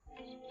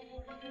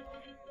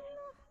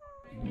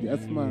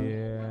Yes, man.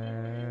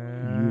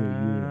 Yeah.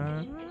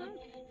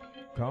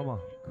 Come on.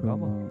 Yeah.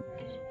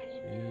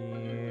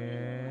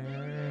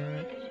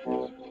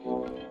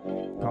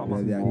 Come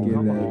on. Desde aquí,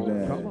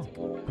 desde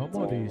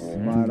 ¿Cómo dice?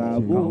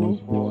 Marabú,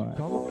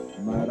 Marabú.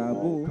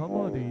 Marabú.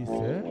 ¿Cómo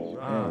dice?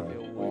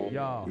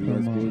 Ya. Y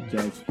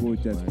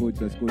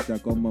escucha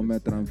cómo me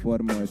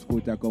transformo,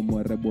 escucha cómo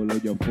el revuelo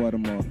yo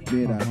formo.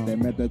 Mira, te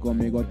metes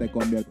conmigo, te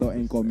convierto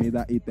en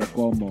comida y te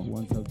como.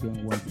 Once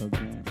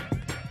again.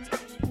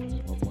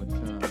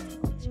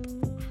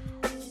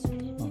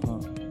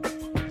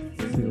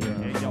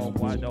 Ellos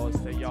guados,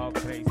 ellos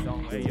crazy,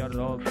 ellos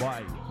rock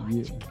boy.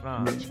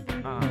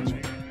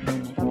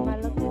 Toma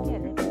lo que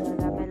quieres, pero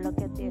dame lo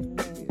que tienes.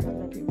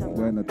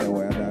 Bueno, te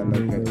voy a dar lo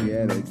que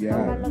quieres, Toma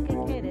ya. lo que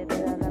quieres,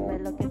 pero dame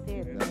lo que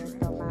tienes.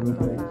 Toma.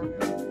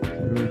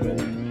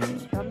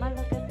 Toma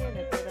lo que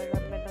tienes, pero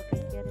dame lo que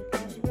quieres.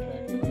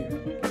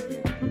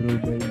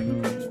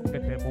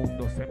 Este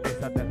mundo se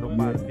empieza a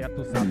derrumbar, ya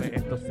tú sabes,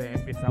 esto se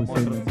empieza a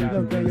monstruosear.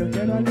 Lo que yo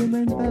quiero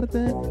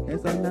alimentarte,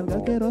 esas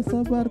nalgas quiero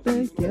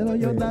sobarte, quiero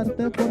yo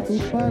darte por tu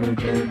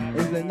parte,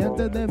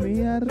 enseñarte de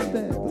mi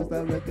arte. Tú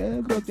sabes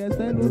que porque es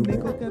el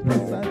único que te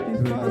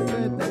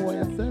satisface. Te voy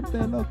a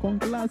hacértelo con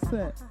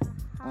clase.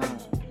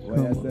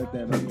 Voy a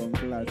hacértelo con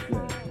clase.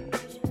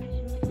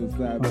 Tú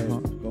sabes,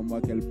 como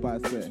aquel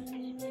pase.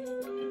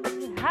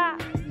 Ja.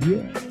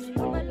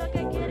 Toma lo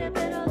que quieres,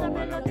 pero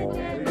dame lo que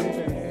tienes.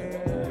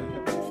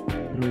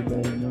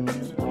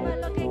 Toma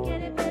lo que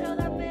quieres, pero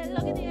dame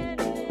lo que tienes.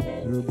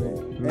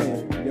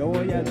 Yo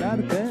voy a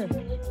darte.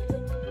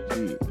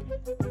 Sí.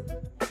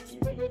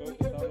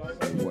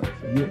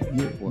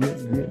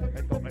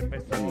 Esto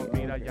empezó,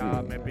 mira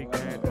ya me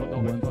piqué, todo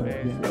esto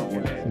es lo que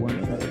le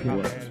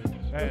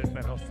el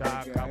perro se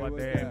acaba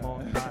de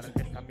montar,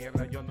 esta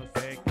mierda yo no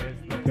sé qué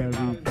es lo que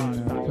va a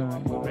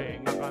pasar.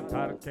 Ven a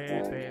cantar que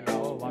te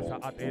lo vas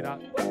a tirar.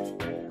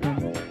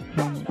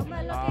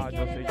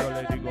 Yo sé, yo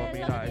le digo,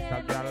 mira, esta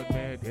girl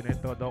me tiene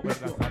todo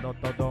engasado,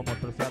 todo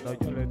monstruoseado.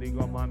 Yo le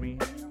digo, mami,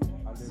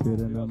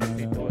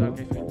 cintura,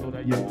 que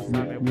cintura, ya tú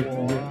sabes, boy.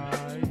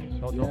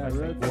 Todo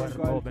ese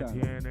cuerpo me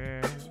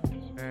tiene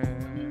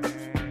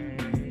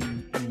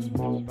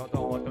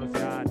todo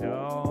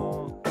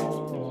monstruoseado.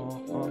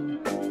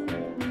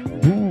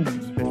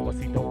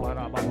 Despacito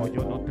para abajo,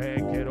 yo no te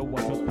quiero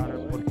azotar,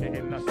 porque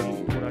en la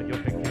cintura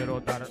yo te quiero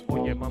dar.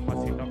 Oye,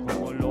 mamacita,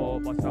 ¿cómo lo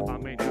vas a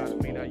menear?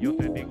 Mira, yo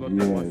te digo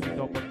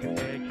despacito porque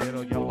te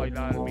quiero ya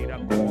bailar. Mira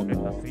cómo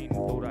esta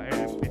cintura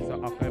empieza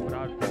a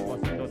quebrar.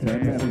 Despacito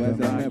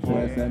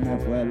Se me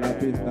fue, la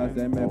pista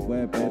se me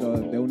fue, pero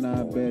de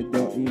una vez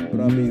yo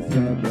improvisé.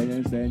 Voy a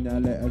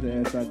enseñarle a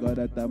esa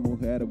gorda a esta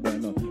mujer.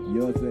 Bueno,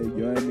 yo sé,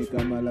 yo en mi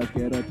cama las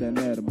quiero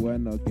tener.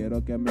 Bueno,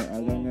 quiero que me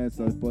hagan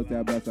esas poses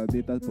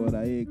abrazaditas por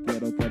ahí.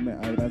 Quiero que me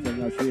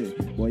abracen así.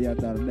 Voy a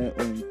darle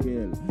un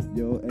kill.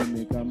 Yo en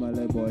mi cama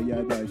le voy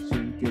a dar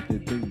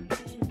chiquititín.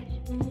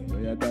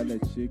 Voy a darle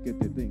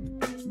chiquititín.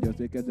 Yo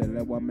sé que se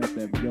le voy a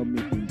meter yo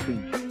mi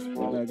tintín.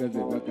 Ahora que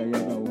sepa que yo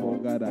no voy a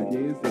jugar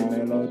allí. Si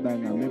me lo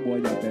dan a mí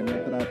voy a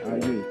penetrar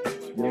allí.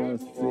 Yo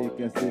sí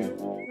que sí.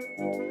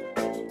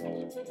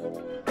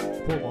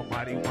 Fumo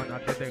marihuana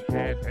desde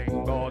que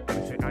tengo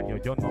 13 años.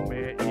 Yo no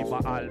me iba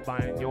al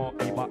baño,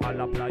 iba a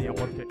la playa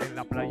porque en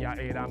la playa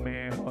era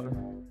mejor.